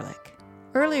 Anne Ehrlich.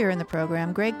 Earlier in the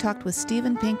program, Greg talked with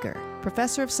Steven Pinker,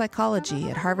 professor of psychology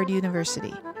at Harvard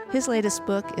University. His latest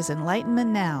book is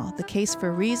Enlightenment Now, The Case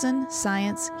for Reason,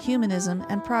 Science, Humanism,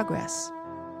 and Progress.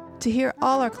 To hear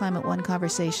all our Climate One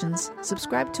conversations,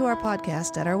 subscribe to our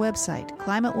podcast at our website,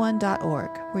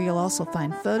 climateone.org, where you'll also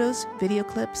find photos, video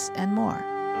clips, and more.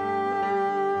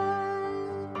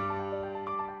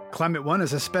 Climate One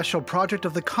is a special project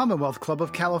of the Commonwealth Club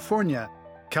of California.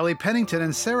 Kelly Pennington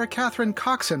and Sarah Catherine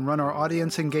Coxon run our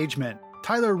audience engagement.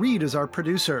 Tyler Reed is our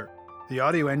producer. The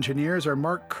audio engineers are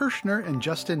Mark Kirshner and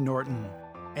Justin Norton.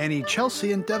 Annie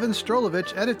Chelsea and Devin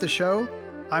Strolovich edit the show.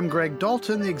 I'm Greg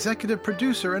Dalton, the executive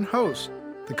producer and host.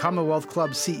 The Commonwealth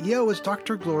Club CEO is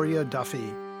Dr. Gloria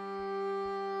Duffy.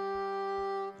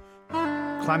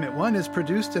 Climate One is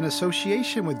produced in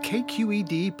association with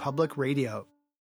KQED Public Radio.